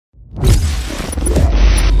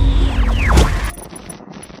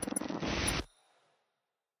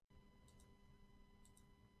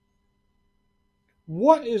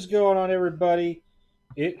What is going on, everybody?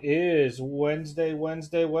 It is Wednesday,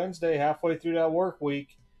 halfway through that work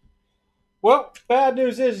week. Well, bad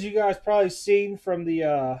news is you guys probably seen from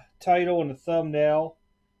the title and the thumbnail,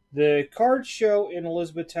 the card show in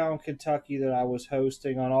Elizabethtown, Kentucky that I was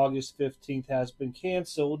hosting on August 15th has been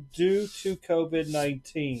canceled due to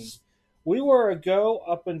COVID-19. We were a go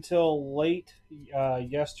up until late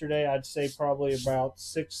yesterday. I'd say probably about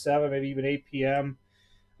 6, 7, maybe even 8 p.m.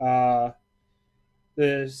 Uh,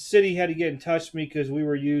 the city had to get in touch with me because we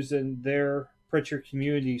were using their Pritchard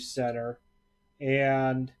Community Center,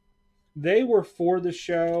 and they were for the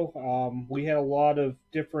show. We had a lot of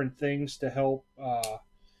different things to help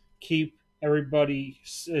keep everybody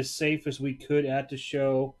as safe as we could at the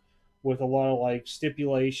show, with a lot of like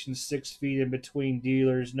stipulations, 6 feet in between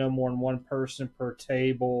dealers, no more than one person per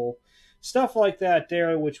table, stuff like that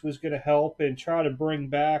there, which was going to help and try to bring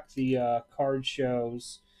back the card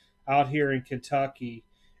shows out here in Kentucky.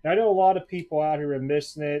 And I know a lot of people out here are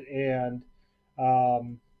missing it, and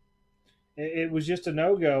um, it was just a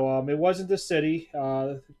no go. It wasn't the city.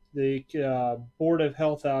 The Board of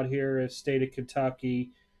Health out here in the state of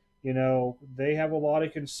Kentucky, they have a lot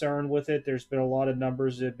of concern with it. There's been a lot of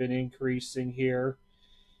numbers that have been increasing here,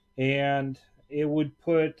 and it would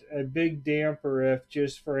put a big damper if,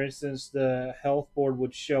 just for instance, the health board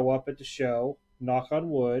would show up at the show, knock on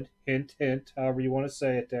wood, hint, hint, however you want to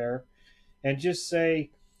say it there, and just say,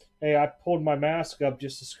 hey, I pulled my mask up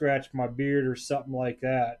just to scratch my beard or something like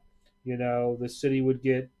that. The city would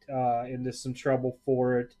get into some trouble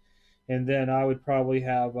for it, and then I would probably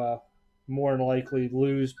have more than likely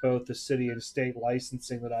lose both the city and state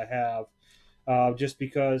licensing that I have, just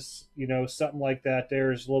because something like that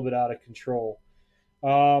there is a little bit out of control.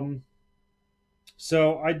 Um,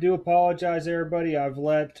 so I do apologize, everybody. I've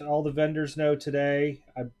let all the vendors know today.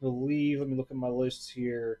 I believe. Let me look at my list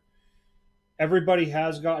here. Everybody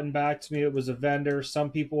has gotten back to me. It was a vendor.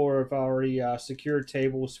 Some people have already secured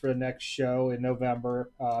tables for the next show in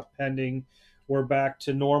November, pending we're back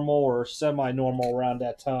to normal or semi-normal around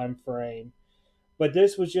that time frame. But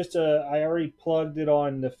this was just I already plugged it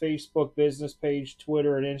on the Facebook business page,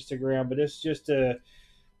 Twitter, and Instagram. But it's just a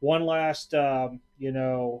one last,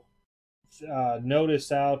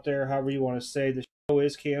 notice out there, however you want to say. The show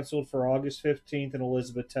is canceled for August 15th in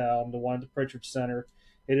Elizabethtown, the one at the Pritchard Center.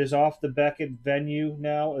 It is off the Beckett venue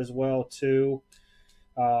now as well too.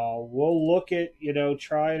 We'll look at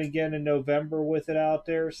trying again in November with it out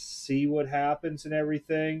there, see what happens and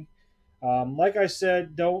everything. Like I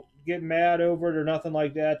said, don't get mad over it or nothing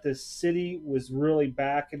like that. The city was really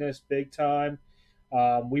backing us big time.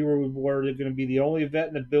 We were going to be the only event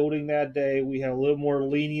in the building that day. We had a little more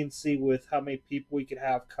leniency with how many people we could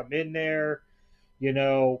have come in there. You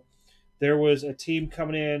know, there was a team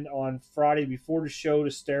coming in on Friday before the show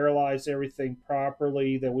to sterilize everything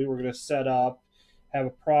properly that we were going to set up, have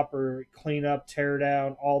a proper cleanup, tear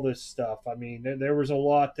down, all this stuff. I mean, there was a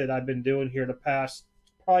lot that I've been doing here the past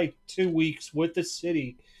probably 2 weeks with the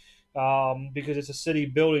city, because it's a city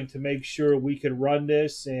building, to make sure we could run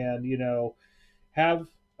this and, have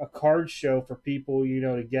a card show for people,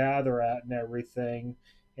 to gather at and everything.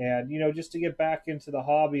 And, just to get back into the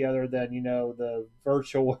hobby other than, the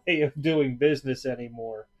virtual way of doing business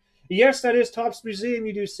anymore. Yes, that is Tops Museum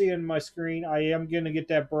you do see on my screen. I am going to get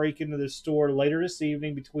that break into the store later this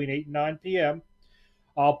evening between 8 and 9 p.m.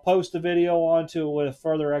 I'll post a video onto it with a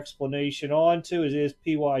further explanation onto it. It is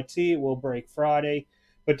PYT. It will break Friday.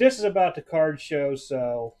 But this is about the card show,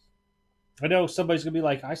 so I know somebody's gonna be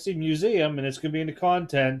like, "I see museum," and it's gonna be in the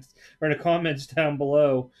content or in the comments down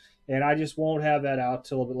below, and I just won't have that out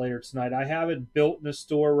till a bit later tonight. I have it built in the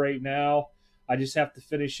store right now. I just have to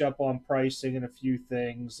finish up on pricing and a few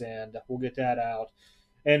things, and we'll get that out.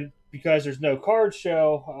 And because there's no card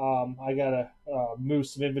show, I gotta move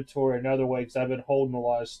some inventory another way because I've been holding a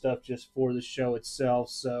lot of stuff just for the show itself.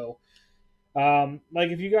 So like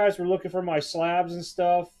if you guys were looking for my slabs and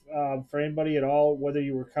stuff, for anybody at all, whether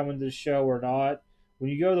you were coming to the show or not,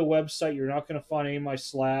 when you go to the website, you're not going to find any of my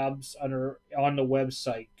slabs on the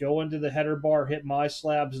website. Go into the header bar, hit my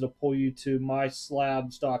slabs, it'll pull you to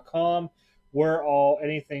myslabs.com, where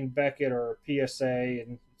anything Beckett or PSA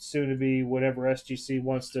and soon to be whatever SGC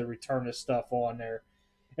wants to return this stuff on there.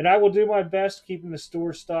 And I will do my best keeping the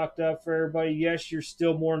store stocked up for everybody. Yes, you're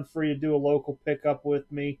still more than free to do a local pickup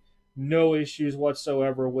with me. No issues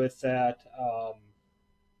whatsoever with that.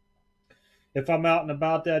 If I'm out and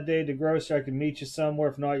about that day at the grocery, I can meet you somewhere.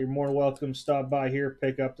 If not, you're more than welcome to stop by here,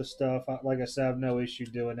 pick up the stuff. Like I said, I have no issue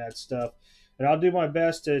doing that stuff. And I'll do my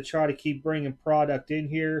best to try to keep bringing product in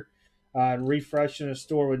here and refreshing the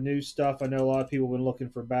store with new stuff. I know a lot of people have been looking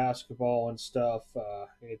for basketball and stuff.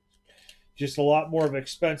 just a lot more of an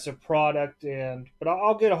expensive product. But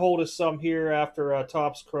I'll get a hold of some here after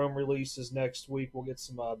Topps Chrome releases next week. We'll get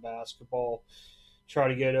some basketball, try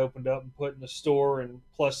to get it opened up and put in the store, and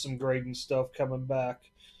plus some grading stuff coming back.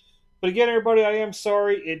 But again, everybody, I am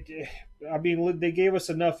sorry. I mean, they gave us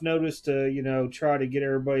enough notice to, try to get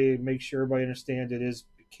everybody, make sure everybody understands it is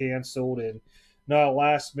canceled and not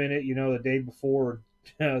last minute, the day before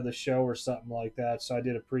the show or something like that. So I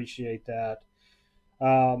did appreciate that.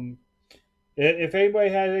 Um, if anybody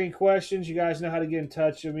has any questions, you guys know how to get in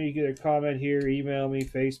touch with me. You get a comment here, email me,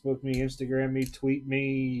 Facebook me, Instagram me, tweet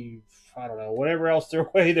me. I don't know, whatever else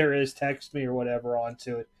there is, text me or whatever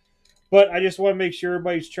onto it. But I just want to make sure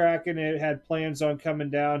everybody's tracking it. Had plans on coming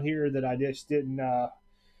down here that I just didn't,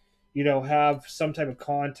 have some type of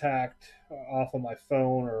contact off of my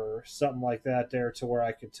phone or something like that there to where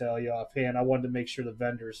I could tell you offhand. I wanted to make sure the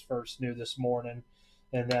vendors first knew this morning,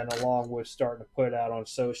 and then along with starting to put it out on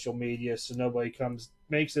social media so nobody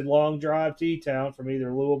makes a long drive to E-Town from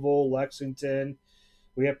either Louisville, Lexington.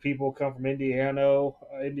 We have people come from Indiana,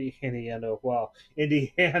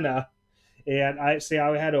 Indiana. And I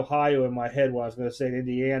had Ohio in my head when I was going to say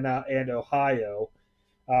Indiana and Ohio.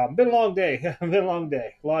 Been a long day. Been a long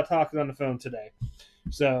day. A lot of talking on the phone today.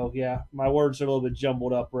 So, yeah, my words are a little bit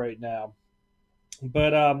jumbled up right now.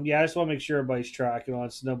 But, yeah, I just want to make sure everybody's tracking on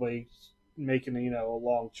so nobody's making, a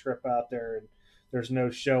long trip out there and there's no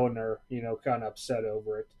show and they're, kind of upset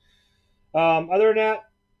over it. Other than that,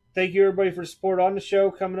 thank you everybody for the support on the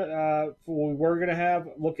show. We're going to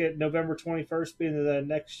look at November 21st being the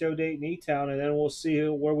next show date in E-Town, and then we'll see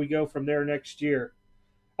where we go from there next year.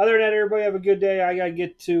 Other than that, everybody have a good day. I got to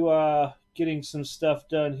get to getting some stuff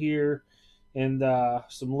done here and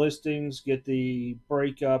some listings, get the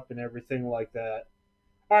breakup and everything like that.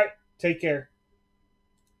 All right, take care.